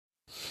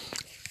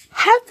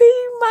Happy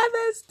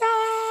Mother's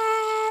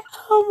Day!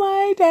 Oh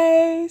my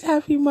days,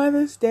 happy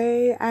Mother's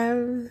Day.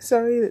 I'm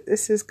sorry that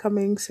this is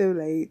coming so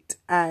late.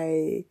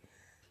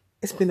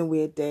 It's been a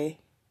weird day,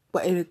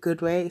 but in a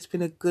good way. It's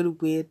been a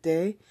good, weird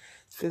day.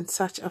 It's been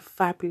such a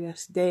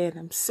fabulous day, and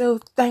I'm so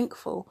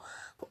thankful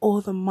for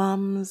all the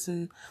mums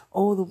and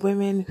all the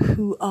women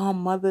who are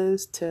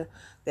mothers to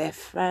their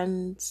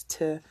friends,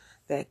 to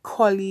their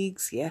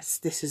colleagues. Yes,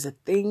 this is a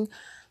thing.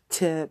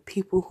 To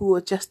people who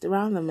are just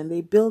around them, and they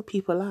build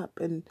people up.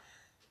 And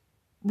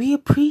we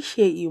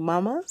appreciate you,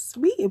 mamas.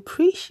 We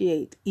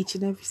appreciate each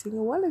and every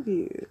single one of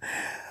you.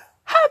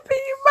 Happy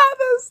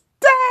Mother's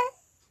Day!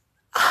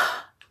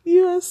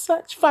 You are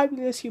such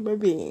fabulous human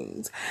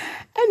beings.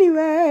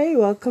 Anyway,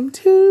 welcome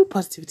to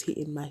Positivity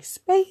in My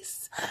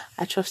Space.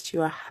 I trust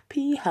you are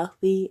happy,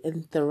 healthy,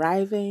 and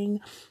thriving.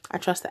 I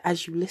trust that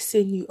as you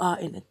listen, you are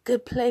in a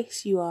good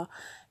place. You are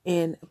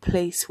in a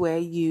place where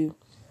you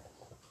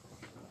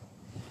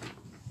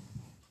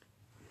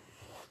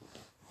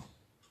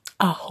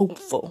are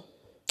hopeful.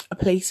 A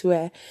place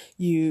where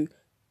you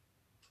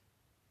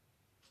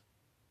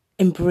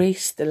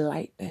embrace the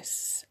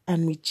lightness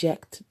and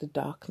reject the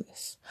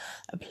darkness.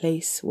 A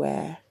place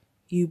where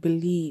you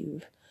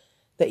believe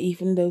that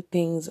even though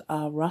things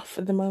are rough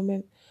at the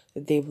moment,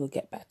 that they will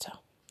get better.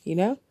 You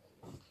know?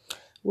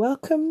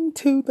 Welcome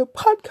to the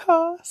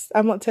podcast.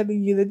 I'm not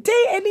telling you the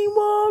day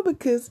anymore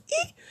because,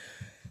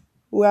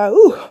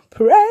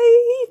 pray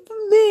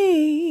for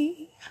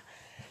me.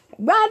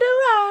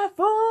 Ride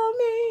for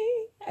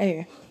me.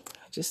 Anyway,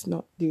 I'll just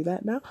not do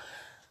that now.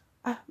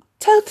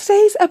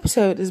 Today's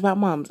episode is about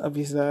mums,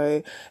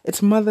 obviously.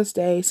 It's Mother's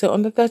Day. So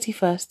on the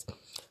 31st,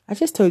 I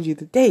just told you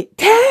the date.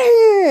 Dang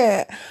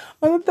it!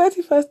 On the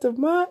 31st of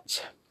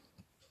March,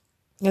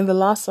 and the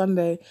last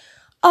Sunday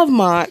of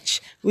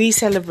March, we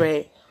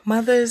celebrate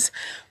mothers,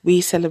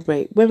 we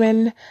celebrate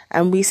women,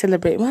 and we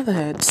celebrate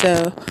motherhood.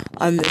 So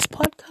on this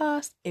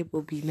podcast, it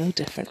will be no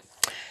different.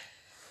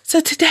 So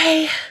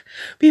today,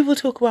 we will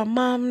talk about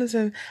mums,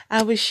 and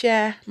I will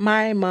share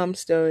my mum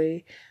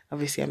story.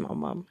 Obviously, I'm not a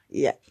mum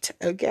yet,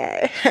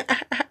 okay?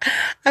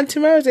 And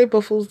tomorrow's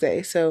April Fool's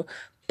Day, so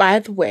by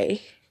the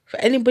way, for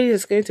anybody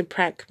that's going to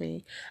prank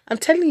me, I'm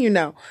telling you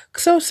now,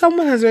 so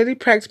someone has already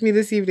pranked me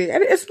this evening,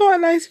 and it's not a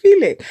nice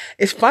feeling.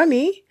 It's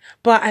funny,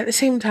 but at the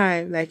same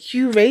time, like,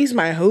 you raise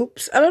my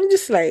hopes, and I'm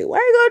just like, why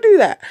you gonna do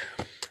that?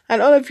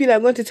 And all of you that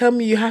are going to tell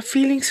me you have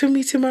feelings for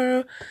me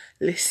tomorrow,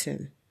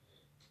 listen.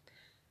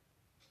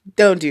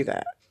 Don't do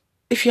that.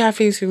 If you have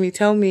feelings for me,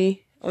 tell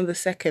me on the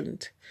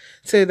 2nd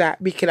so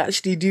that we can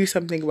actually do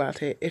something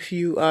about it if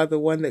you are the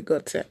one that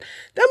got sent.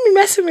 Don't be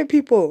messing with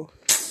people.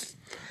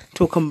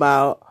 Talking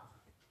about,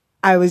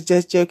 I was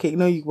just joking.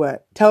 No, you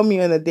weren't. Tell me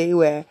on a day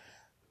where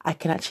I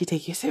can actually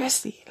take you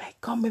seriously.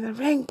 Like, come with a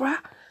ring, bruh.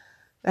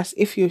 That's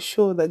if you're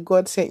sure that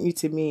God sent you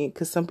to me.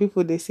 Because some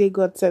people, they say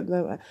God sent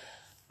them.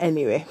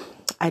 Anyway,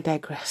 I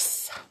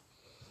digress.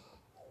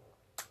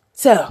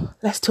 So,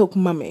 let's talk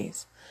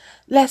mummies.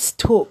 Let's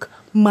talk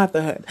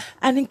motherhood.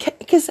 And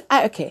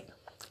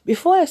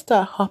before I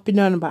start hopping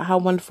on about how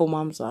wonderful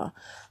mums are,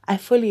 I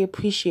fully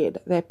appreciate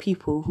that there are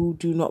people who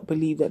do not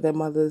believe that their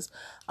mothers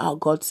are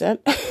God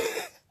sent.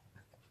 It's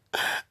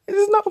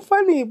not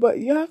funny, but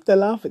you have to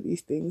laugh at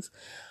these things,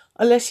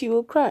 unless you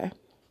will cry.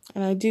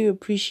 And I do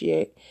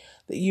appreciate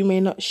that you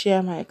may not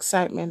share my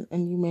excitement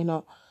and you may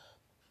not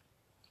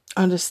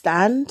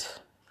understand.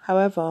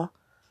 However,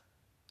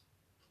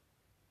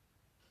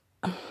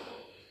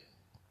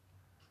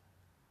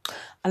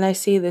 and I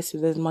say this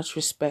with as much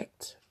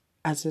respect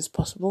as is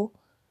possible,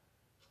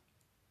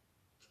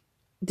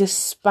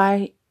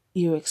 despite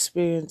your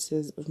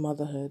experiences of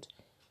motherhood,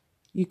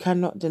 you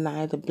cannot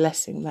deny the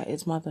blessing that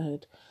is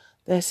motherhood.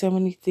 There are so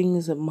many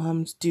things that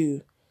mums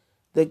do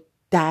that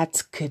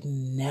dads could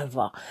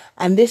never.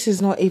 And this is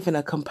not even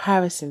a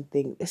comparison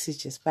thing. This is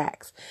just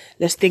facts.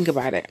 Let's think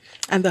about it.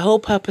 And the whole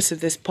purpose of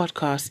this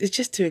podcast is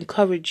just to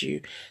encourage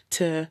you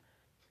to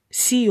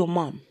see your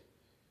mum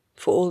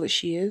for all that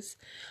she is,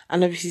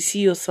 and obviously see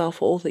yourself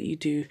for all that you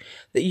do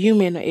that you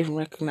may not even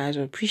recognize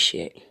or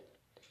appreciate.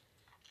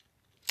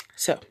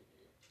 So,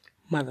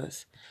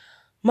 mothers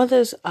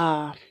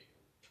are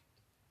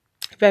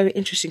very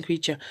interesting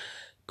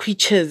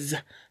creatures.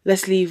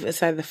 Let's leave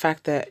aside the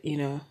fact that,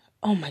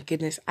 oh my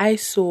goodness, I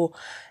saw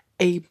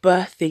a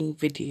birthing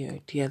video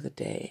the other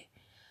day.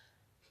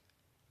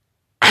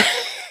 And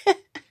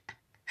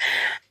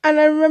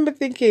I remember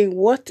thinking,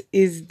 what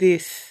is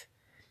this?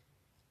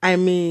 I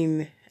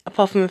mean,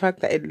 apart from the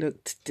fact that it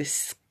looked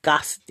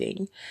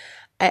disgusting,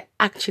 I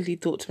actually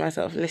thought to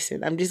myself,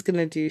 listen, I'm just going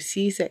to do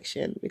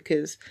C-section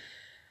because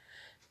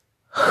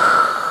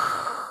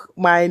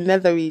my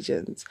nether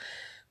regions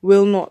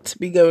will not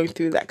be going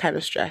through that kind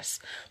of stress.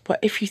 But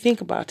if you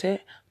think about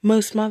it,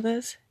 most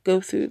mothers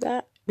go through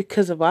that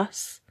because of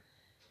us.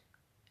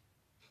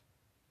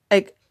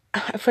 Like,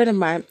 a friend of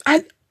mine,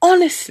 and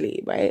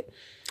honestly, right,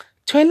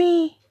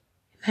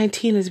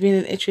 2019 has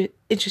been an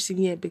interesting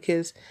year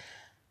because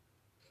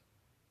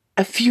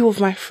a few of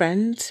my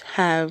friends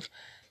have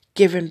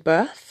given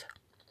birth,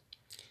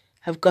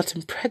 have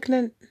gotten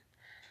pregnant,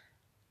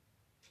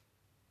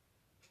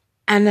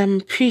 And I'm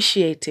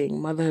appreciating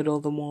motherhood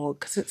all the more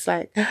because it's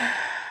like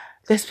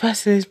this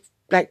person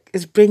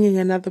is bringing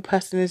another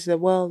person into the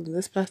world, and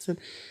this person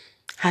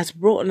has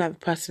brought another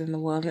person in the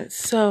world. And it's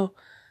so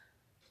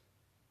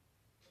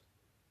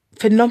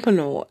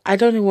phenomenal. I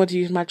don't even want to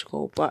use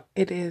magical, but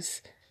it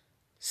is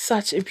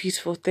such a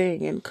beautiful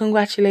thing. And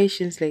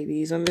congratulations,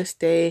 ladies, on this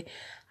day.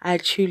 I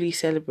truly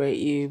celebrate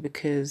you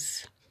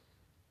because,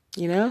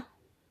 you know,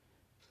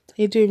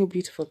 you're doing a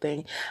beautiful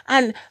thing.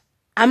 And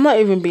I'm not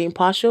even being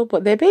partial,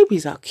 but their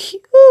babies are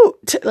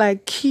cute.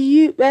 Like,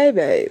 cute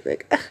babies.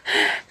 Like,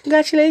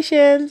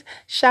 congratulations.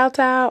 Shout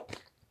out.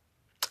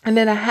 And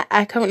then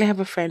I currently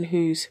have a friend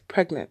who's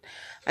pregnant,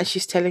 and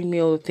she's telling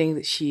me all the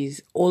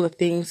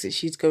things that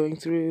she's going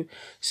through.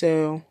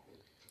 So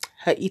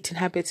her eating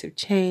habits have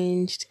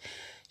changed.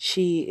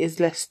 She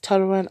is less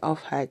tolerant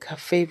of like her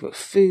favorite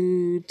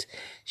food.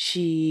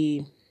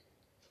 She's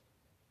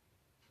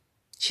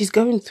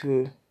going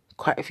through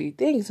quite a few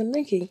things. I'm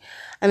thinking,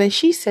 and then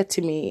she said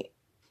to me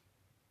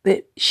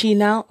that she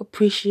now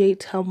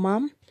appreciates her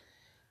mum,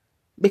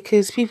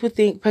 because people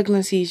think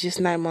pregnancy is just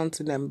 9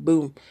 months and then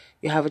boom,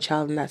 you have a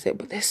child and that's it.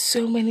 But there's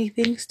so many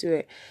things to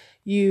it.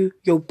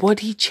 Your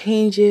body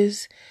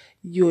changes,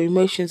 your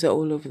emotions are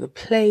all over the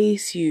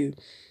place, your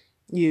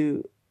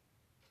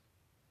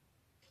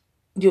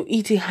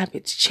eating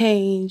habits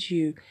change,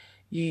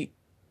 the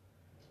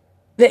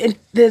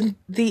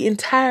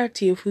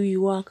entirety of who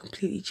you are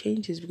completely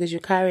changes because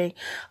you're carrying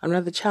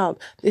another child.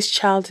 This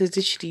child is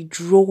literally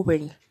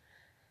drawing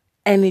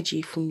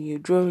energy from you,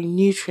 drawing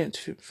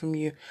nutrients from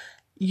you.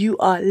 You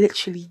are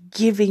literally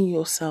giving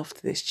yourself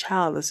to this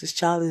child as this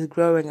child is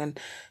growing and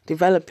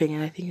developing.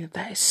 And I think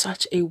that is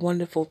such a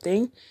wonderful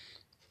thing.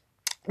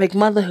 Like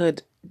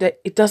motherhood, that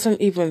it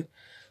doesn't even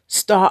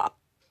start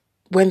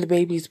when the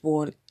baby's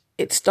born.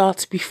 It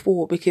starts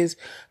before, because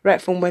right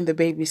from when the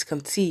baby's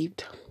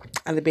conceived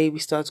and the baby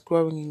starts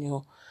growing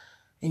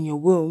in your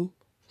womb,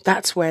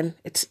 that's when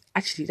it's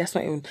actually that's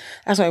not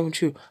even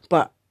true.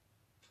 But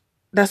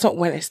that's not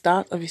when it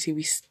starts. Obviously,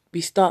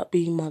 we start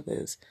being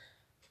mothers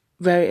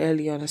very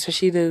early on,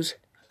 especially those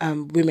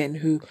women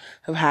who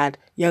have had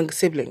younger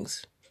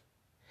siblings.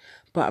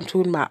 But I'm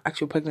talking about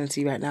actual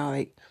pregnancy right now.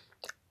 Like,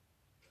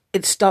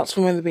 it starts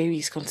from when the baby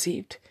is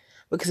conceived,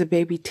 because the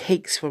baby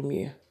takes from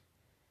you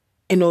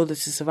in order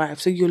to survive.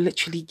 So you're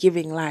literally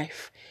giving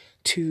life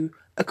to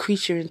a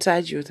creature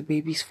inside you as the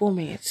baby's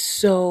forming. It's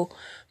so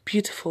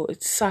beautiful.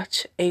 It's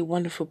such a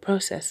wonderful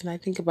process. And I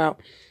think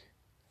about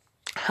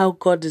how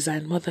God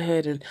designed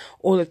motherhood and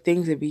all the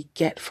things that we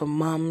get from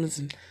mums,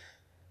 and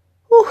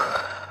whew,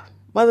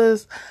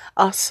 mothers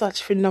are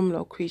such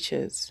phenomenal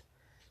creatures,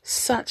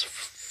 such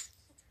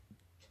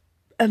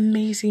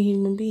amazing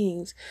human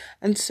beings.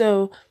 And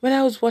so when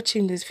I was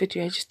watching this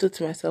video, I just thought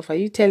to myself, are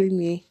you telling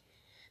me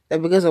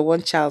that because of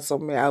one child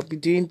somewhere, I'll be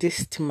doing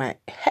this to my...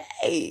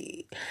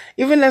 Hey!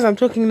 Even as I'm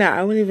talking now,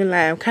 I won't even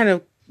lie, I'm kind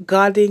of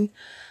guarding.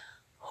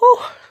 Whew.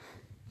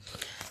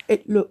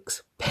 It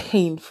looks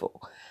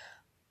painful.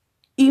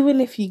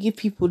 Even if you give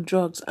people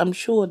drugs, I'm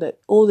sure that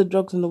all the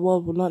drugs in the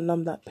world will not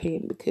numb that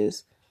pain,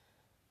 because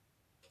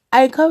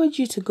I encourage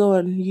you to go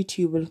on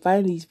YouTube and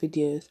find these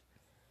videos.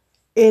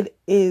 It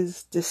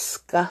is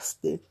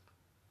disgusting.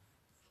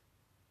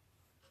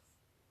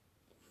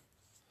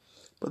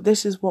 But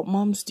this is what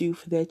moms do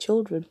for their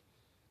children.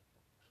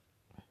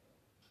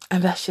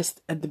 And that's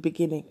just at the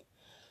beginning.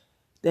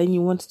 Then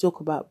you want to talk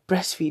about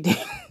breastfeeding.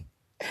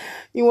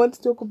 You want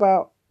to talk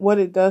about what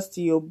it does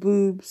to your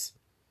boobs.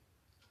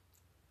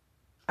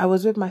 I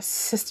was with my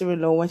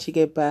sister-in-law when she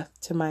gave birth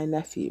to my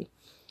nephew.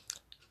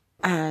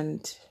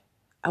 And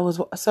I was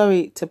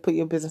sorry to put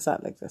your business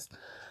out like this,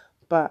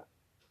 but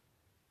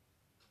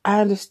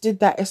I understood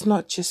that it's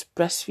not just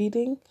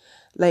breastfeeding.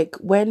 Like,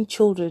 when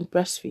children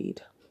breastfeed,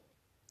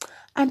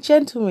 and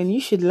gentlemen, you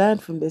should learn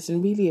from this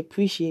and really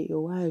appreciate your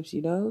wives,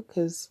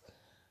 because,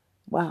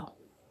 wow.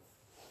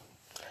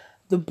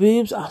 The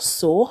boobs are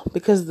sore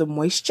because of the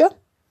moisture,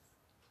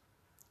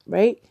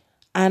 right?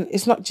 And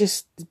it's not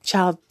just the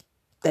child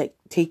like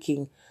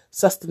taking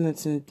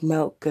sustenance and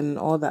milk and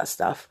all that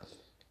stuff.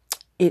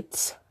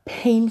 It's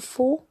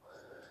painful.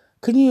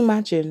 Can you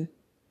imagine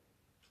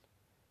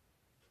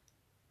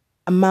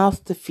a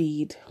mouth to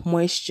feed,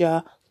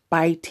 moisture,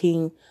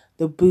 biting,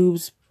 the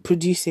boobs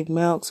producing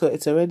milk, so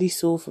it's already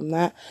sore from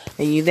that,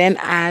 and you then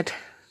add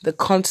the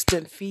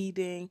constant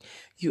feeding,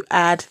 you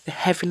add the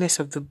heaviness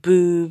of the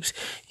boobs,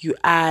 you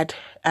add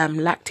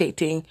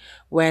lactating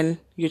when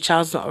your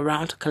child's not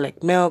around to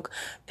collect milk.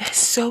 There's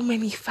so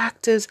many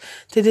factors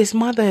to this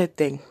motherhood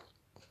thing,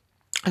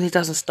 and it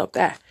doesn't stop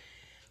there.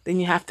 Then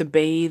you have to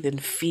bathe and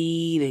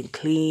feed and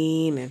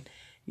clean, and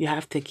you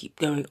have to keep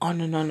going on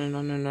and on and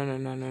on and on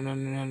and on and on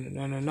and on and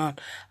on and on.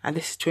 And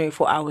this is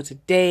 24 hours a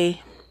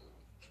day,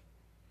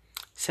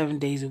 7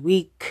 days a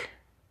week,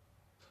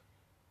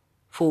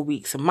 4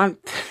 weeks a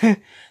month,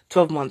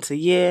 12 months a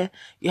year.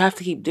 You have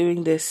to keep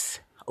doing this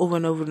over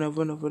and over and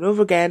over and over and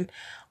over again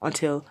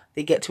until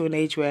they get to an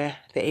age where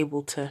they're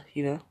able to,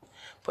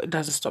 but it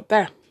doesn't stop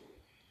there.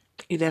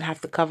 You then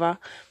have to cover,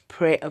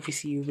 pray.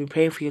 Obviously, you've been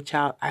praying for your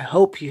child. I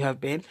hope you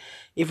have been,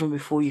 even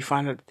before you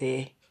find out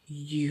that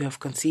you have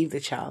conceived the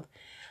child.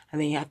 And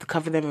then you have to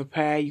cover them in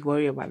prayer. You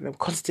worry about them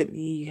constantly.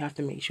 You have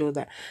to make sure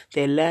that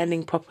they're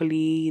learning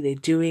properly. They're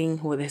doing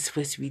what they're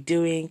supposed to be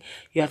doing.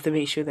 You have to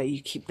make sure that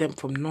you keep them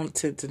from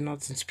nonsense and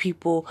nonsense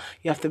people.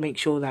 You have to make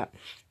sure that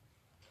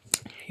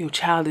your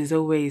child is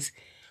always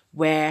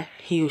where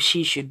he or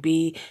she should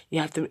be.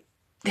 You have to...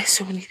 There's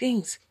so many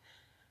things.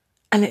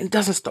 And it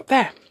doesn't stop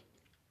there.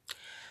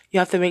 You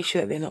have to make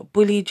sure that they're not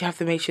bullied. You have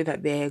to make sure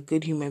that they're a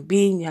good human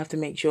being. You have to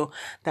make sure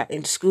that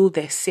in school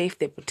they're safe,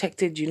 they're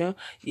protected, you know.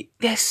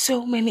 There's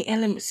so many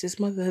elements to this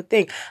motherhood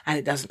thing, and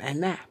it doesn't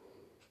end there.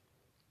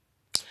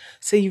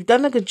 So you've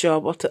done a good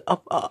job up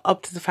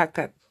to the fact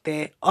that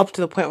they're up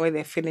to the point where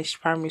they're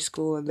finished primary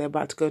school and they're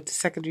about to go to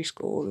secondary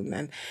school. And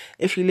then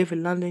if you live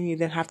in London, you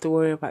then have to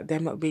worry about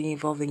them not being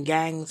involved in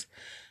gangs.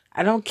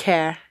 I don't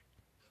care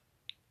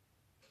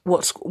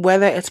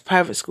whether it's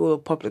private school or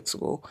public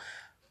school.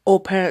 All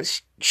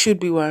parents should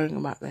be worrying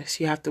about this.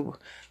 You have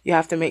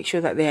to make sure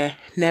that they're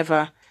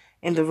never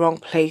in the wrong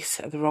place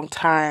at the wrong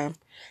time.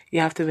 You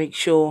have to make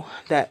sure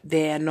that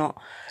they are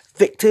not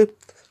victims.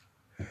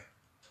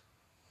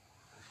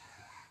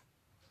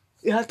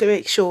 You have to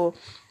make sure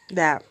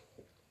that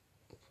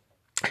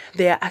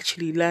they are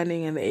actually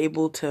learning and they're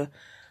able to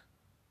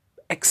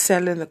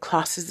excel in the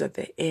classes that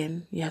they're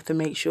in. You have to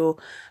make sure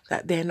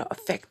that they're not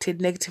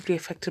negatively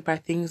affected by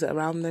things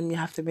around them. You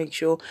have to make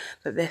sure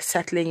that they're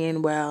settling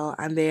in well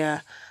and they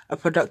are a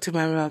productive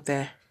member of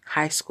their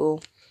high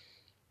school,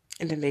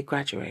 and then they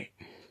graduate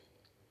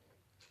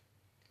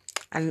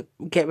and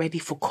get ready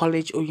for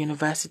college or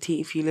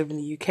university if you live in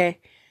the UK.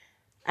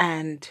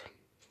 And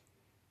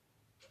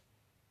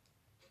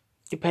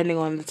depending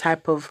on the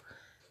type of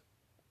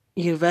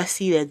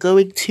university they're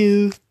going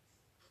to,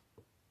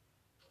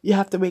 you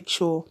have to make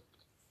sure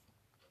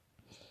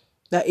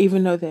that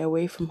even though they're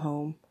away from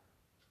home,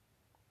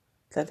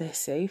 that they're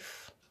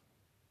safe.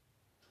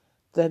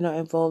 They're not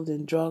involved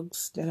in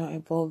drugs. They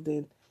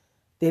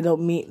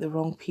don't meet the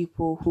wrong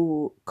people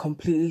who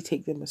completely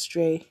take them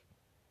astray.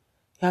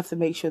 You have to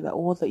make sure that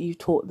all that you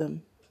taught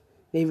them,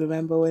 they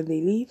remember when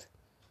they leave.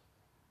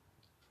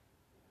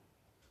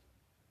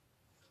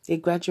 They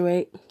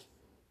graduate.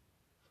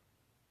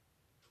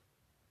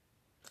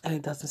 And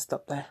it doesn't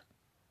stop there.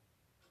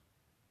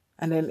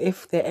 And then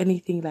if they're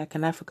anything like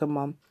an African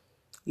mom,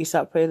 you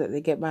start praying that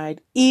they get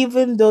married,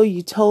 even though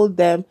you told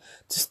them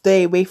to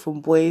stay away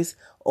from boys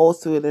all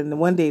through it, and then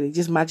one day they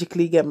just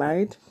magically get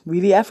married.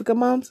 Really, African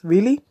moms?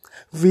 Really?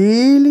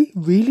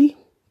 Really?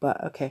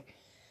 But okay.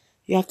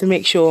 You have to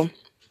make sure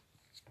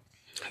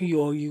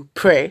you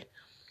pray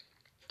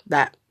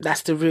that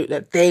that's the route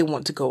that they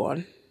want to go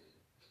on.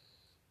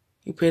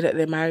 You pray that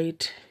they're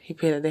married. You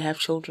pray that they have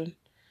children.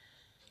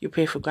 You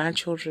pray for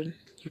grandchildren.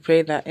 You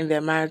pray that in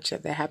their marriage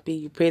that they're happy.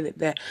 You pray that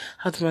their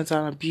husbands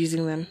aren't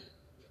abusing them.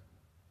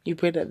 You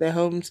pray that their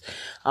homes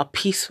are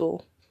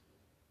peaceful.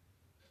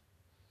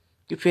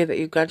 You pray that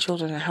your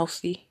grandchildren are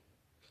healthy.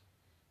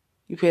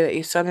 You pray that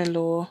your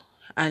son-in-law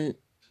and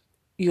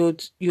your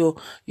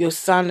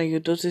son or your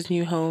daughter's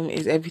new home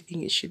is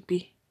everything it should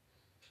be.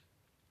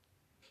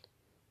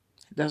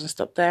 It doesn't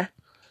stop there.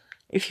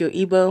 If you're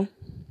Igbo,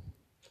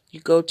 you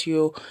go to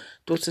your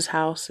daughter's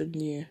house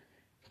and you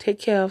take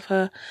care of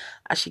her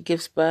as she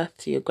gives birth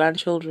to your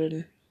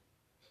grandchildren.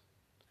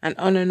 And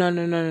on and on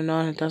and on and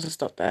on. It doesn't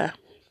stop there.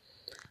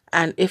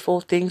 And if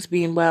all things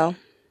being well,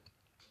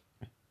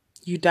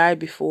 you die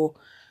before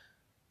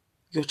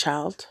your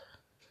child,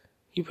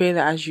 you pray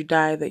that as you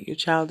die that your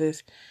child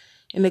is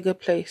in a good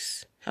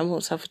place and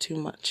won't suffer too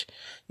much.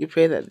 You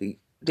pray that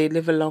they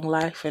live a long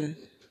life. And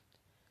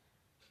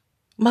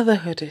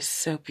motherhood is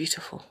so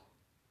beautiful.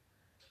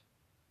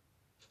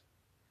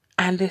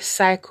 And this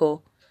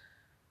cycle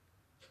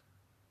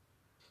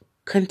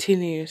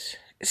continues.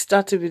 It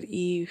started with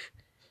Eve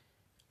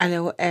and it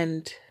will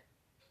end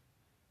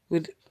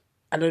with,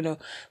 I don't know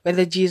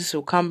whether Jesus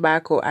will come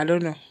back or I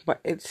don't know, but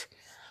it's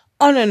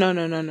on and on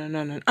and on and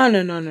on and on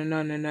and on and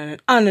on and on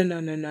and on and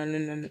on and on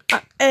and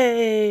on,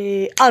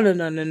 hey, on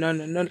and on and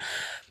on and on.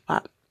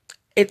 But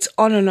it's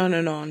on and on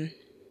and on.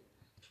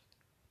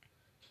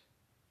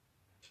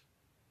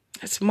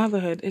 It's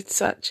motherhood. It's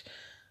such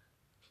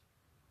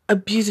a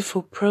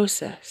beautiful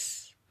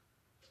process.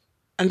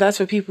 And that's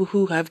for people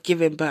who have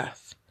given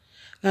birth.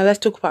 Now let's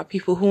talk about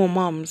people who are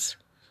moms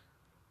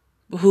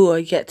who are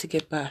yet to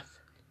give birth.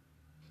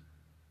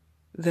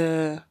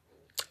 The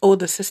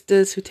older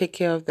sisters who take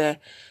care of their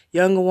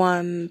younger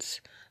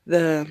ones,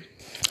 the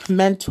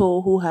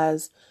mentor who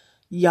has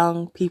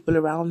young people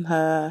around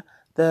her,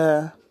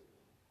 the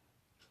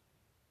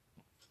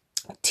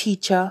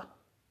teachers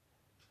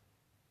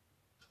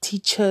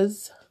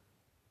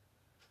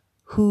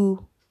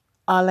who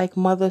are like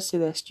mothers to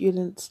their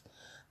students,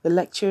 the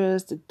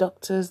lecturers, the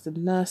doctors, the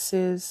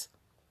nurses,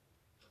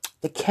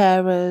 the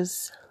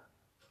carers.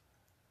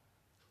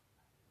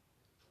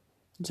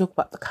 You talk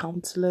about the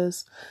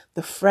counselors,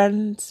 the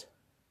friends,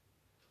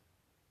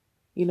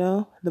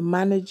 the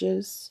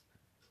managers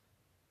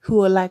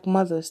who are like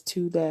mothers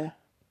to their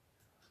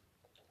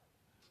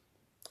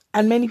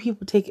And many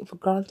people take it for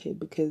granted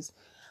because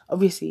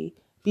obviously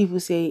people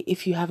say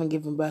if you haven't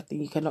given birth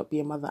then you cannot be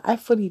a mother. I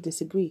fully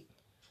disagree.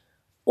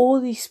 All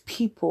these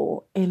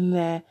people in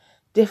their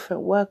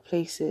different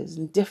workplaces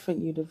and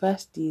different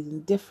universities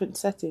and different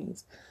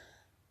settings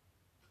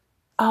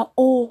are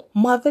all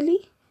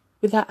motherly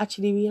without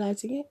actually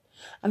realizing it.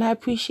 And I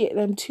appreciate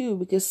them too,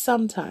 because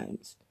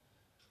sometimes,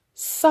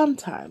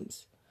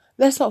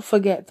 let's not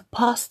forget the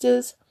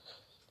pastors,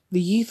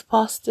 the youth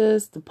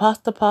pastors, the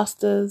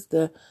pastors,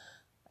 the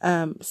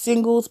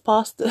singles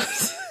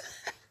pastors.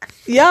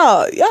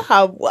 y'all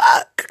have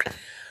work.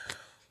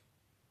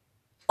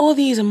 All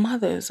these are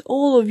mothers.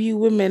 All of you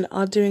women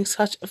are doing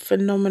such a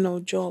phenomenal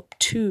job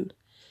too.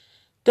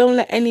 Don't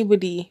let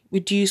anybody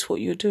reduce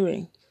what you're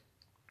doing.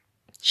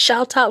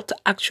 Shout out to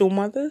actual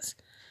mothers,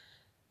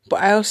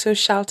 but I also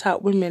shout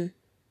out women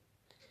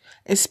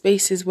in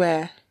spaces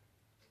where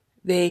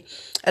they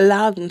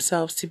allow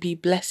themselves to be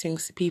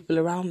blessings to people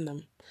around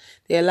them.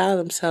 They allow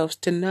themselves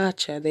to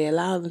nurture. They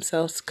allow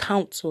themselves to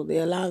counsel. They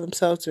allow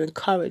themselves to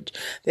encourage.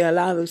 They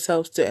allow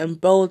themselves to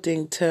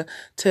embolden, to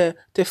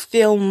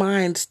fill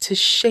minds, to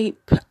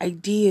shape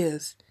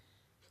ideas.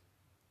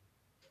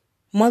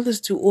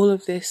 Mothers do all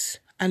of this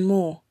and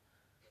more.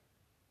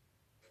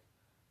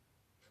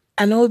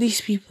 And all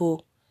these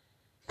people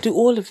do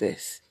all of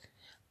this.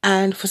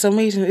 And for some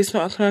reason, it's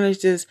not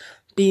acknowledged as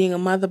being a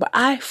mother, but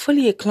I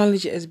fully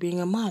acknowledge it as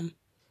being a mom.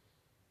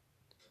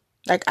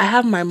 Like, I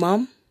have my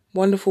mom,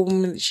 wonderful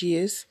woman that she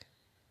is,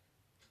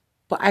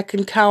 but I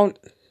can count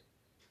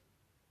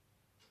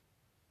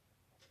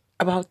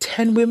about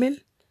 10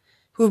 women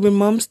who have been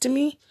moms to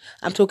me.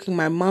 I'm talking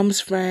my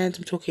mom's friends,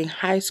 I'm talking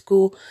high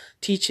school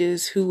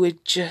teachers who were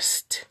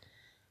just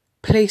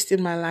placed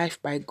in my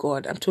life by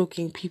God. I'm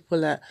talking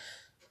people that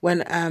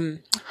when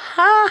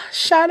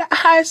shout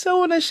out, I so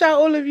want to shout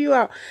all of you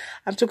out.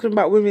 I'm talking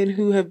about women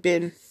who have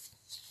been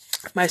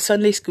my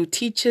Sunday school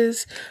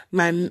teachers,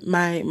 well,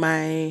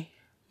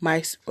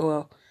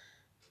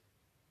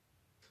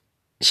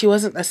 she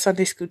wasn't a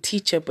Sunday school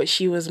teacher, but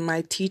she was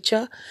my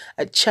teacher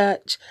at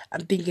church.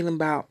 I'm thinking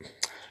about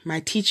my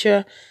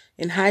teacher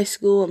in high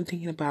school. I'm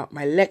thinking about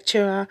my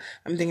lecturer.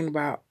 I'm thinking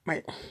about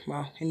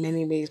in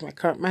many ways, my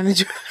current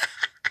manager.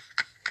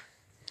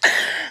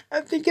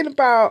 I'm thinking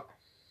about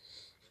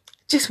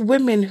just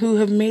women who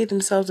have made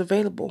themselves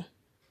available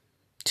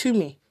to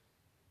me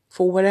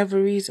for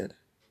whatever reason.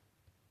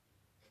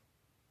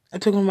 I'm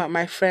talking about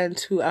my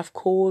friends who I've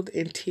called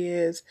in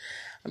tears.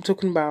 I'm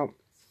talking about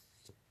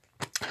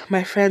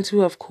my friends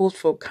who have called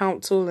for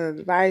counsel and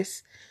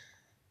advice.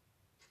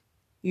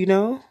 You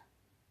know?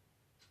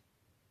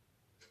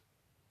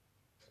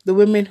 The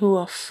women who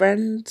are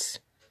friends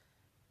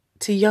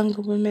to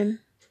younger women.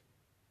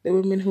 The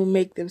women who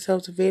make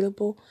themselves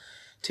available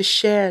to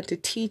share, to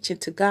teach, and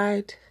to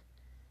guide.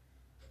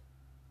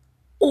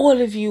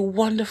 All of you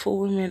wonderful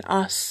women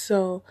are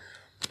so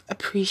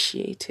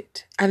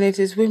appreciated. And it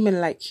is women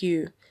like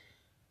you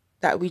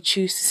that we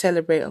choose to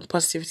celebrate on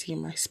Positivity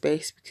in My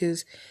Space,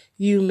 because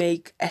you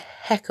make a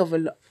heck of a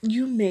lot.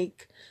 You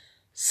make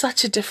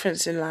such a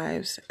difference in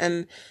lives.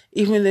 And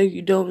even though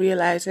you don't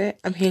realize it,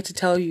 I'm here to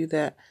tell you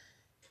that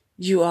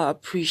you are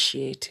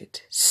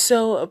appreciated,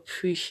 so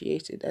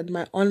appreciated. And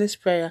my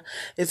honest prayer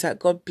is that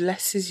God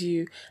blesses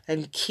you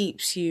and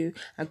keeps you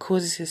and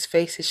causes his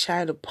face to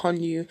shine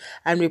upon you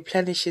and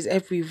replenishes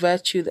every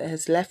virtue that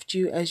has left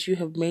you as you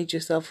have made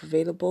yourself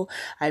available.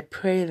 I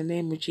pray in the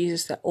name of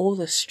Jesus that all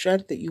the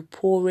strength that you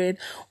pour in,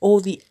 all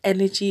the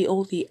energy,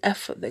 all the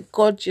effort, that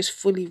God just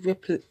fully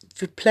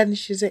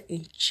replenishes it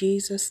in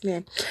Jesus'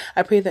 name.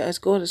 I pray that as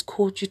God has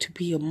called you to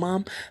be a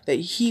mom, that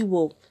he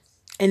will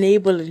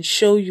enable and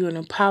show you and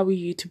empower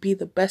you to be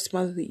the best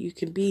mother that you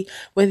can be,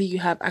 whether you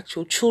have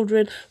actual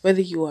children,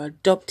 whether you are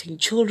adopting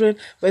children,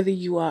 whether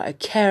you are a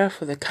carer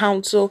for the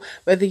council,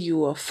 whether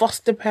you are a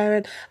foster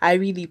parent. I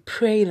really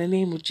pray in the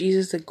name of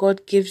Jesus that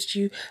God gives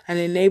you and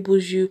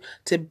enables you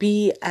to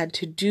be and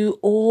to do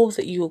all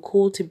that you are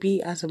called to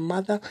be as a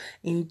mother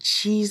in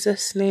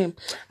Jesus' name.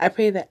 I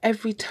pray that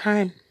every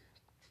time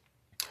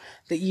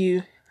that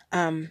you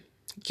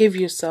give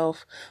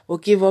yourself or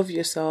give of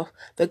yourself,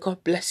 that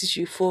God blesses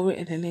you for it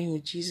in the name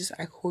of Jesus.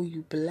 I call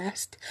you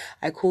blessed.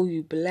 I call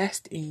you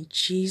blessed in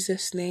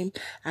Jesus' name.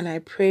 And I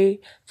pray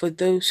for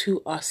those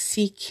who are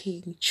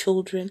seeking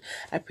children.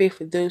 I pray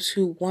for those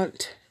who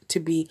want to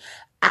be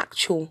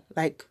actual,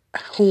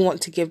 who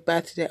want to give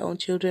birth to their own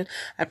children.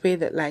 I pray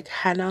that, like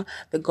Hannah,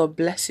 that God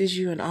blesses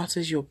you and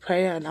answers your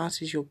prayer and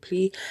answers your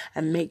plea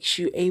and makes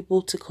you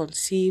able to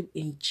conceive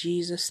in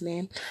Jesus'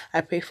 name.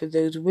 I pray for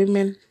those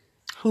women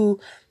who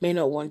may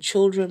not want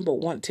children but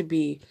want to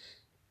be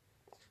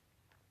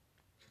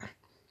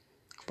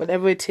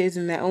whatever it is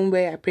in their own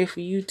way. I pray for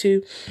you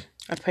too.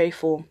 I pray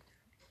for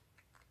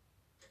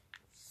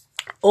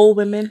all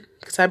women,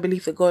 because I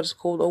believe that God has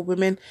called all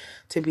women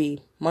to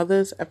be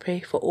mothers. I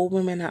pray for all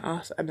women I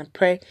ask, and I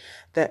pray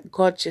that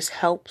God just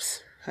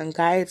helps and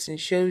guides and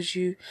shows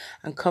you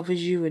and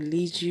covers you and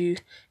leads you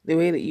the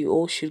way that you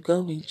all should go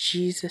in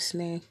Jesus'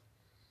 name.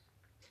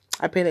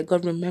 I pray that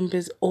God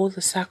remembers all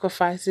the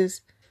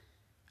sacrifices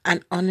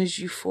and honors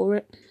you for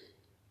it.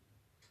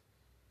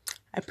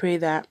 I pray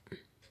that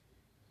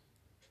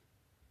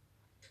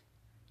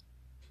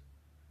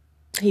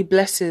He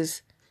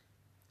blesses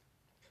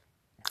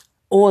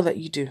all that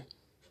you do.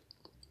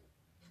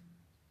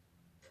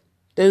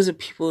 Those that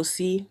people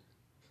see,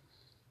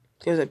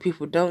 those that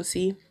people don't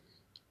see,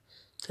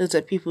 those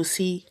that people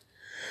see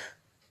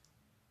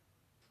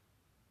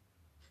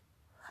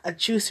and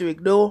choose to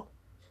ignore.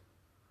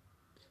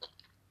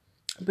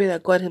 I pray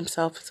that God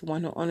Himself is the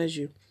one who honors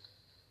you.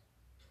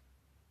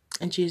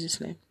 In Jesus'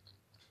 name.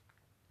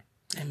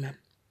 Amen.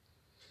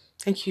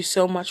 Thank you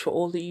so much for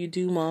all that you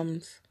do,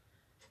 moms.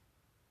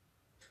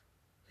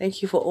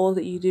 Thank you for all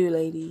that you do,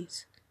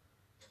 ladies.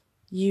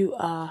 You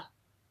are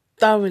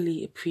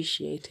thoroughly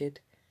appreciated.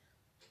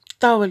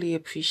 Thoroughly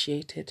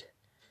appreciated.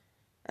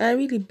 And I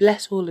really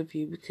bless all of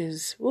you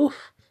because,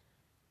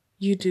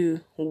 you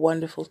do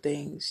wonderful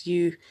things.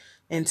 You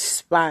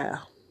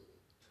inspire.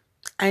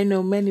 I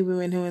know many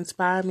women who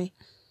inspire me.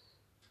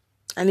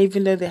 And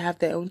even though they have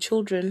their own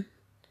children,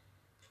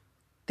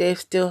 they've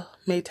still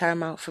made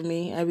time out for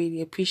me. I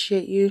really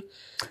appreciate you.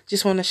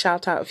 Just want to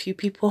shout out a few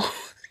people.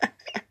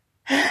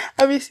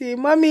 Obviously,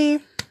 mommy.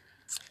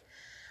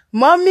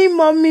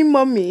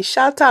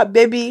 Shout out,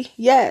 baby.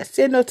 Yes.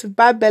 Say no to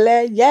bad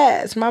belly.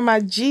 Yes.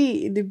 Mama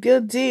G in the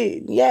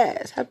building.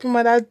 Yes. Happy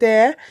Mother's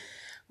Day.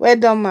 Well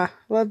done, ma.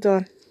 Well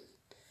done.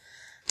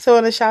 So I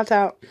want to shout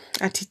out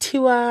Auntie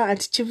Tiwa,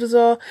 Auntie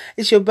Chibuzo.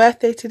 It's your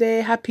birthday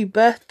today. Happy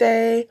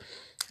birthday.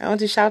 I want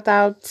to shout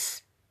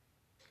out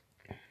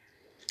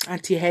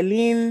Auntie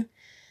Helene,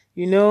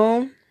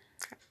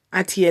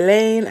 Auntie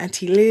Elaine,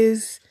 Auntie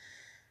Liz,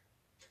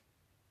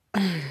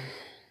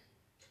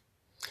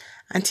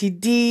 Auntie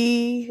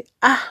D,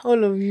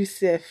 all of you,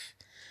 Seth.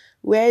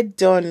 We're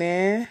done,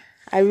 eh?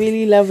 I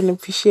really love and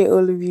appreciate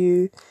all of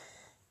you.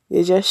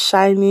 You're just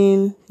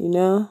shining,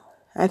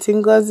 Auntie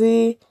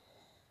Ngozi,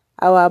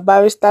 our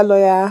barrister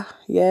lawyer,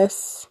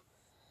 yes.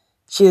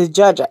 She's a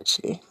judge,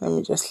 actually. Let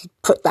me just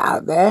put that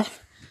out there.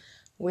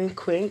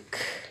 Wink, wink,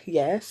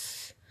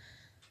 yes.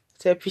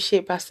 To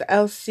appreciate Pastor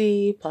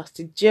Elsie,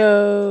 Pastor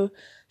Joe,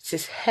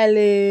 Sis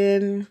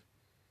Helen,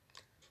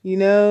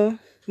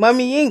 Mommy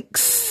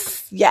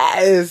Yinks.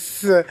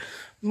 Yes.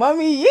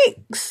 Mommy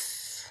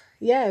Yinks.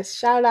 Yes.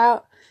 Shout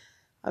out.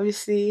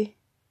 Obviously,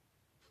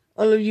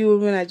 all of you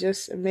women are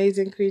just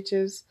amazing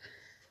creatures.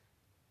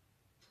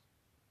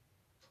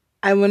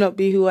 I will not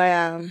be who I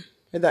am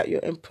without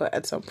your input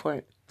at some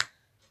point.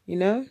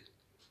 God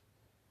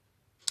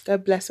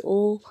bless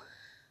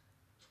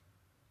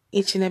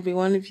each and every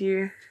one of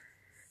you.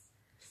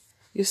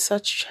 You're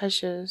such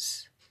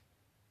treasures.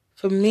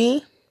 From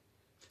me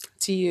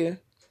to you.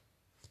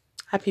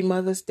 Happy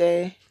Mother's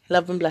Day.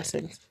 Love and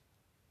blessings.